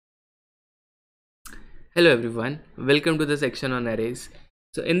Hello everyone, welcome to the section on arrays.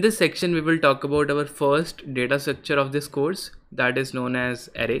 So in this section we will talk about our first data structure of this course, that is known as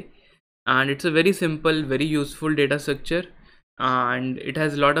array, and it's a very simple, very useful data structure, and it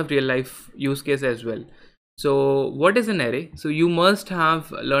has a lot of real life use case as well. So what is an array? So you must have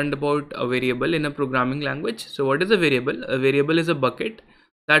learned about a variable in a programming language. So what is a variable? A variable is a bucket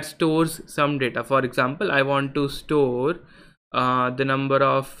that stores some data. For example, I want to store the number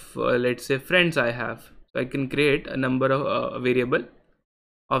of let's say friends I have. So I can create a number of variable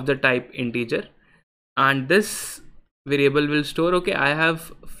of the type integer, and this variable will store, okay, I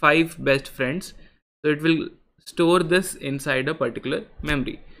have 5 best friends, so it will store this inside a particular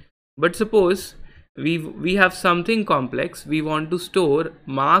memory. But suppose we have something complex, we want to store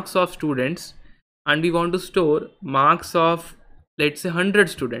marks of students, and we want to store marks of, let's say, 100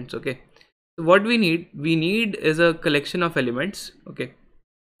 students. Okay, so what we need is a collection of elements. Okay,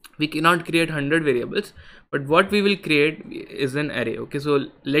 we cannot create 100 variables, but what we will create is an array. Okay, so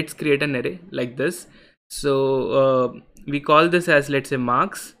let's create an array like this. So we call this as, let's say,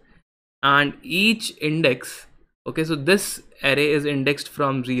 marks, and each index, okay, so this array is indexed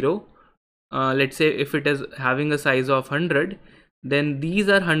from 0. Let's say if it is having a size of 100, then these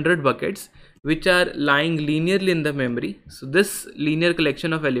are 100 buckets which are lying linearly in the memory. So this linear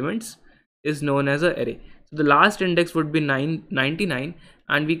collection of elements is known as an array. So the last index would be 99,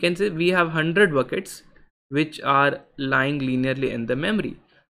 and we can say we have 100 buckets which are lying linearly in the memory.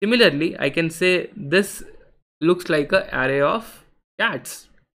 Similarly, I can say this looks like an array of cats.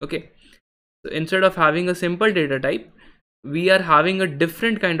 Okay, so instead of having a simple data type, we are having a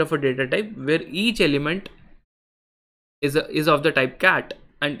different kind of a data type where each element is of the type cat,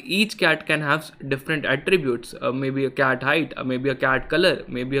 and each cat can have different attributes, maybe a cat height, maybe a cat color,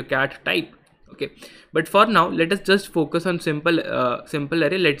 maybe a cat type. Okay, but for now let us just focus on simple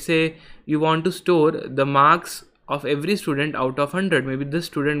array. Let's say you want to store the marks of every student out of 100. Maybe this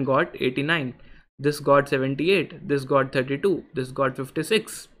student got 89, this got 78, this got 32, this got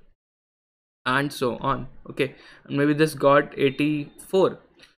 56, and so on. Okay, and maybe this got 84.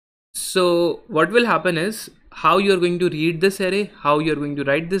 So what will happen is, how you're going to read this array, how you're going to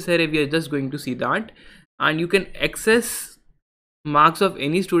write this array, we are just going to see that. And you can access marks of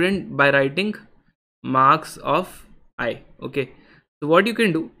any student by writing marks of I. Okay, so what you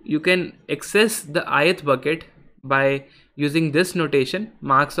can do, you can access the ith bucket by using this notation,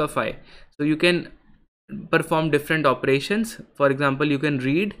 marks of I. So you can perform different operations. For example, you can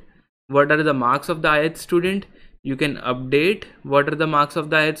read what are the marks of the ith student, you can update what are the marks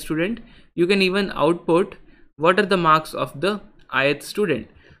of the ith student, you can even output what are the marks of the ith student.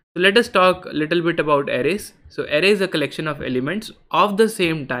 So let us talk a little bit about arrays. So array is a collection of elements of the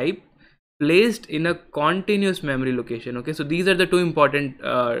same type placed in a continuous memory location. Okay, so these are the two important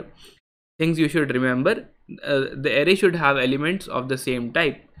things you should remember. The array should have elements of the same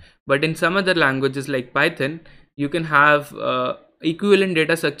type, but in some other languages like Python, you can have equivalent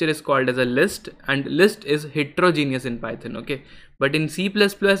data structure is called as a list, and list is heterogeneous in Python. Okay, but in C++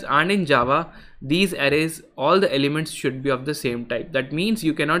 and in Java, these arrays, all the elements should be of the same type. That means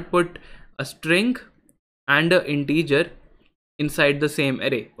you cannot put a string and an integer inside the same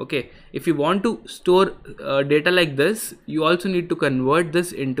array. Okay, if you want to store data like this, you also need to convert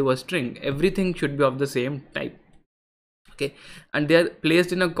this into a string. Everything should be of the same type. Okay, and they are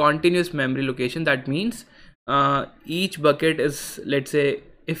placed in a continuous memory location. That means each bucket is, let's say,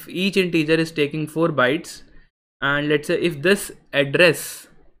 if each integer is taking 4 bytes, and let's say if this address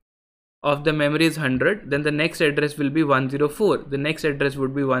of the memory is 100, then the next address will be 104, the next address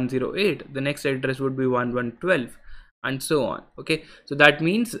would be 108, the next address would be 1112, and so on. Okay, so that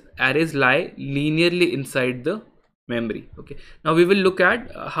means arrays lie linearly inside the memory. Okay, now we will look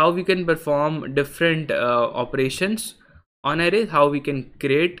at how we can perform different operations on arrays, how we can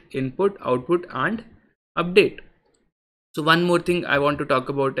create input, output, and update. So one more thing I want to talk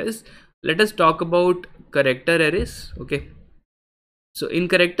about is, let us talk about character arrays. Okay, so in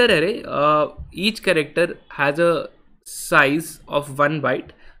character array, each character has a size of 1 byte.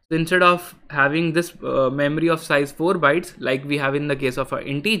 So instead of having this memory of size 4 bytes like we have in the case of an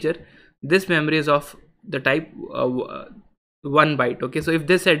integer, this memory is of the type 1 byte. Okay, so if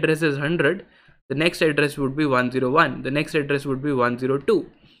this address is 100, the next address would be 101, the next address would be 102,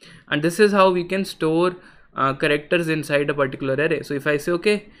 and this is how we can store characters inside a particular array. So if I say,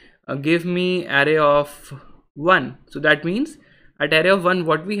 okay, give me array of 1, so that means at array of 1,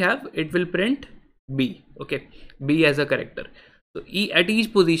 what we have, it will print B. Okay, B as a character. So at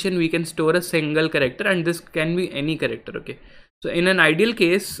each position we can store a single character, and this can be any character. Okay, so in an ideal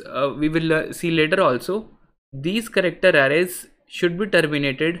case, we will see later also, these character arrays should be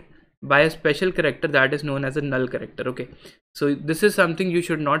terminated by a special character that is known as a null character. Okay, so this is something you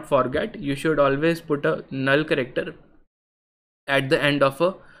should not forget. You should always put a null character at the end of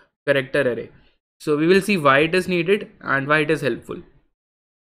a character array. So we will see why it is needed and why it is helpful.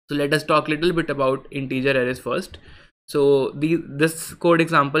 So let us talk a little bit about integer arrays first. So this code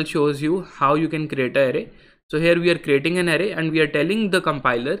example shows you how you can create an array. So here we are creating an array and we are telling the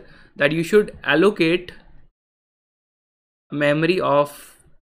compiler that you should allocate memory of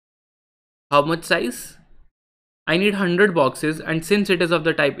how much size? I need 100 boxes, and since it is of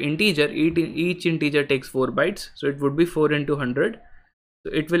the type integer, each integer takes 4 bytes, so it would be 4 into 100.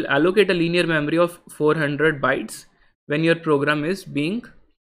 So it will allocate a linear memory of 400 bytes when your program is being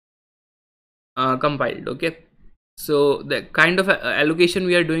compiled. Okay, so the kind of allocation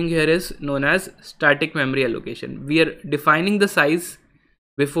we are doing here is known as static memory allocation. We are defining the size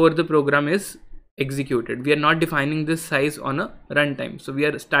before the program is executed. We are not defining this size on a runtime, so we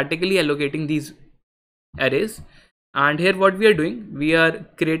are statically allocating these arrays. And here what we are doing, we are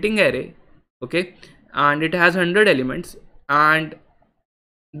creating array, okay, and it has 100 elements, and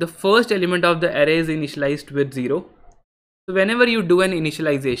the first element of the array is initialized with 0. So whenever you do an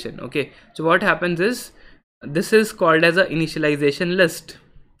initialization, okay, so what happens is this is called as a initialization list.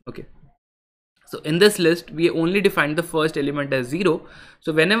 Okay, so in this list we only define the first element as 0.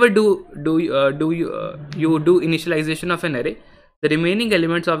 So whenever you do initialization of an array, the remaining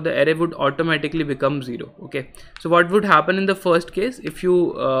elements of the array would automatically become 0. Okay, so what would happen in the first case, if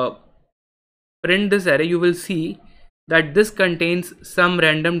you print this array, you will see that this contains some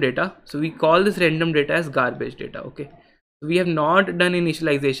random data. So we call this random data as garbage data. Okay, we have not done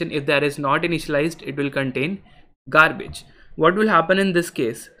initialization. If that is not initialized, it will contain garbage. What will happen in this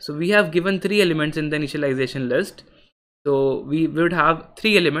case? So we have given 3 elements in the initialization list. So we would have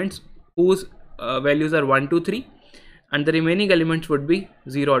 3 elements whose values are 1, 2, 3, and the remaining elements would be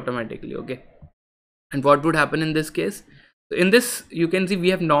 0 automatically. Okay, and what would happen in this case? So in this, you can see we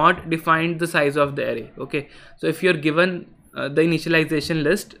have not defined the size of the array. Okay, so if you're given the initialization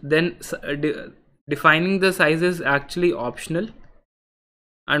list, then defining the size is actually optional.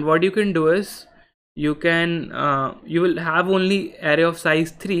 And what you can do is you will have only array of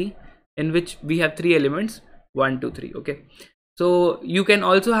size 3 in which we have 3 elements 1, 2, 3. Okay, so you can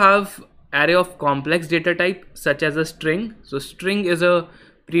also have array of complex data type such as a string. So string is a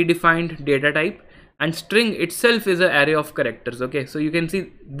predefined data type, and string itself is an array of characters. Okay, so you can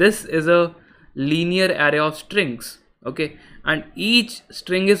see this is a linear array of strings. Okay, and each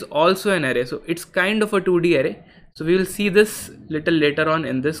string is also an array, so it's kind of a 2D array. So we will see this little later on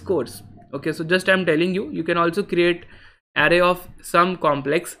in this course. Okay, so just I'm telling you, you can also create array of some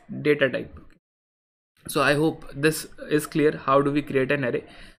complex data type. So I hope this is clear. How do we create an array?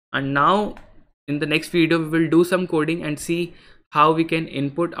 And now in the next video we will do some coding and see how we can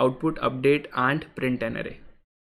input, output, update and print an array.